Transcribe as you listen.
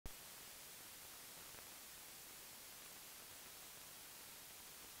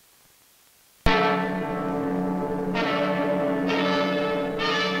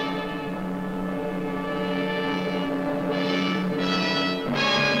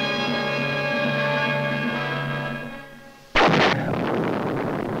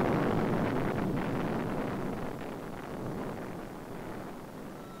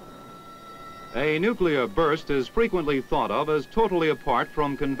A nuclear burst is frequently thought of as totally apart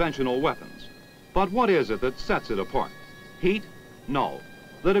from conventional weapons. But what is it that sets it apart? Heat? No.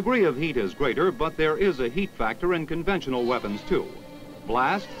 The degree of heat is greater, but there is a heat factor in conventional weapons too.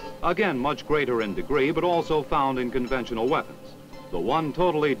 Blast? Again, much greater in degree, but also found in conventional weapons. The one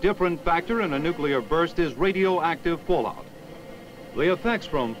totally different factor in a nuclear burst is radioactive fallout. The effects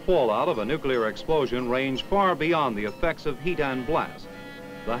from fallout of a nuclear explosion range far beyond the effects of heat and blast.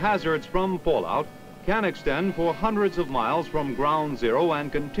 The hazards from fallout can extend for hundreds of miles from ground zero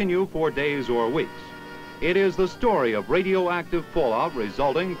and continue for days or weeks. It is the story of radioactive fallout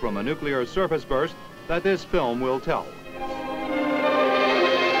resulting from a nuclear surface burst that this film will tell.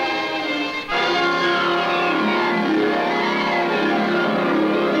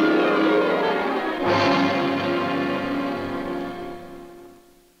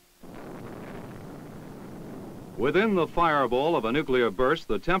 Within the fireball of a nuclear burst,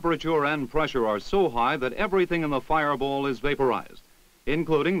 the temperature and pressure are so high that everything in the fireball is vaporized,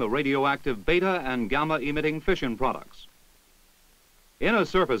 including the radioactive beta and gamma emitting fission products. In a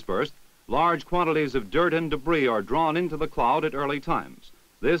surface burst, large quantities of dirt and debris are drawn into the cloud at early times.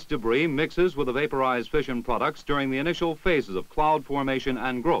 This debris mixes with the vaporized fission products during the initial phases of cloud formation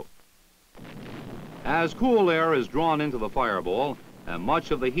and growth. As cool air is drawn into the fireball, and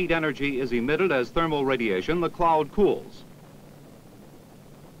much of the heat energy is emitted as thermal radiation, the cloud cools.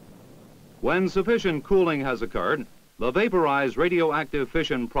 When sufficient cooling has occurred, the vaporized radioactive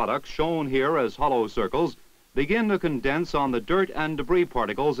fission products, shown here as hollow circles, begin to condense on the dirt and debris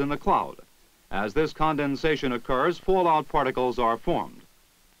particles in the cloud. As this condensation occurs, fallout particles are formed.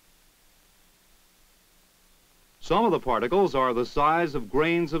 Some of the particles are the size of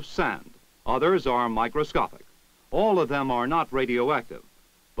grains of sand. Others are microscopic. All of them are not radioactive,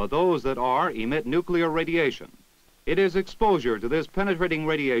 but those that are emit nuclear radiation. It is exposure to this penetrating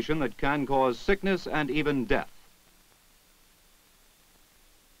radiation that can cause sickness and even death.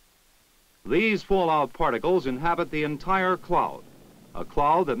 These fallout particles inhabit the entire cloud, a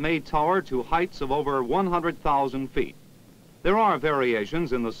cloud that may tower to heights of over 100,000 feet. There are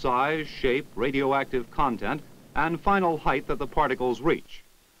variations in the size, shape, radioactive content, and final height that the particles reach.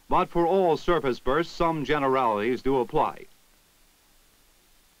 But for all surface bursts, some generalities do apply.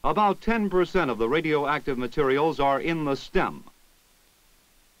 About 10% of the radioactive materials are in the stem.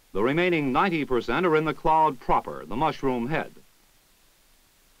 The remaining 90% are in the cloud proper, the mushroom head.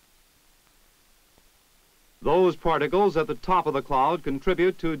 Those particles at the top of the cloud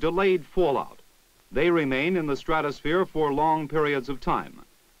contribute to delayed fallout. They remain in the stratosphere for long periods of time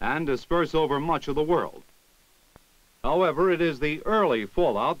and disperse over much of the world. However, it is the early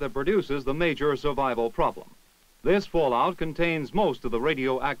fallout that produces the major survival problem. This fallout contains most of the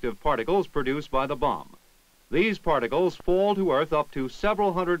radioactive particles produced by the bomb. These particles fall to Earth up to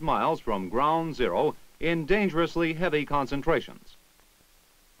several hundred miles from ground zero in dangerously heavy concentrations.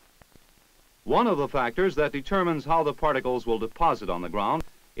 One of the factors that determines how the particles will deposit on the ground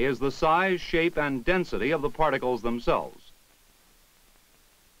is the size, shape, and density of the particles themselves.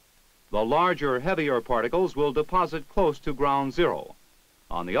 The larger, heavier particles will deposit close to ground zero.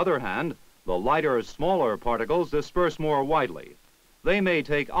 On the other hand, the lighter, smaller particles disperse more widely. They may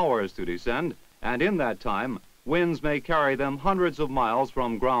take hours to descend, and in that time, winds may carry them hundreds of miles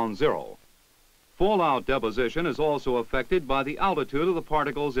from ground zero. Fallout deposition is also affected by the altitude of the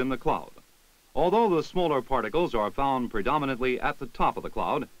particles in the cloud. Although the smaller particles are found predominantly at the top of the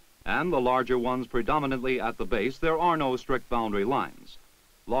cloud, and the larger ones predominantly at the base, there are no strict boundary lines.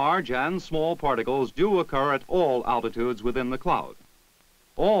 Large and small particles do occur at all altitudes within the cloud.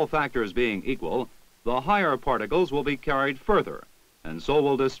 All factors being equal, the higher particles will be carried further, and so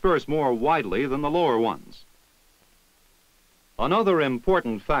will disperse more widely than the lower ones. Another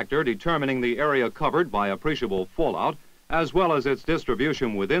important factor determining the area covered by appreciable fallout, as well as its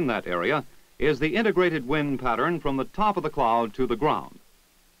distribution within that area, is the integrated wind pattern from the top of the cloud to the ground.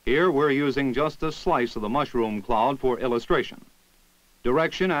 Here we're using just a slice of the mushroom cloud for illustration.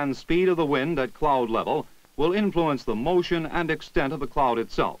 Direction and speed of the wind at cloud level will influence the motion and extent of the cloud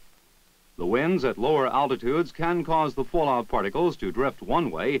itself. The winds at lower altitudes can cause the fallout particles to drift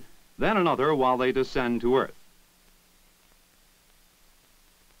one way, then another while they descend to Earth.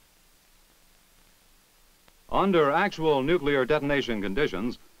 Under actual nuclear detonation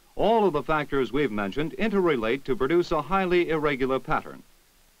conditions, all of the factors we've mentioned interrelate to produce a highly irregular pattern.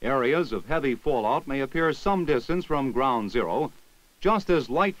 Areas of heavy fallout may appear some distance from ground zero, just as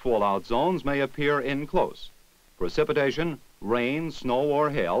light fallout zones may appear in close. Precipitation, rain, snow,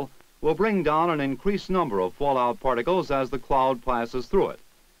 or hail will bring down an increased number of fallout particles as the cloud passes through it,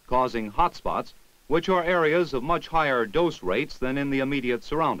 causing hot spots, which are areas of much higher dose rates than in the immediate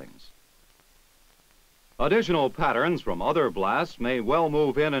surroundings. Additional patterns from other blasts may well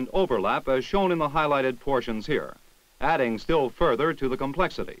move in and overlap as shown in the highlighted portions here, adding still further to the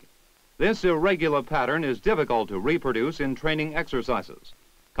complexity. This irregular pattern is difficult to reproduce in training exercises.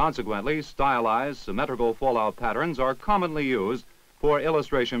 Consequently, stylized, symmetrical fallout patterns are commonly used for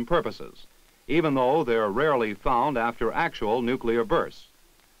illustration purposes, even though they're rarely found after actual nuclear bursts.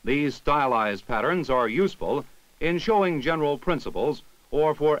 These stylized patterns are useful in showing general principles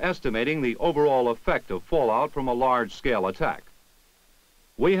or for estimating the overall effect of fallout from a large-scale attack.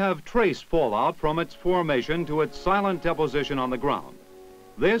 We have traced fallout from its formation to its silent deposition on the ground.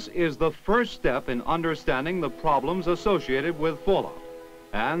 This is the first step in understanding the problems associated with fallout,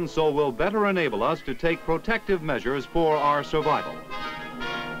 and so will better enable us to take protective measures for our survival.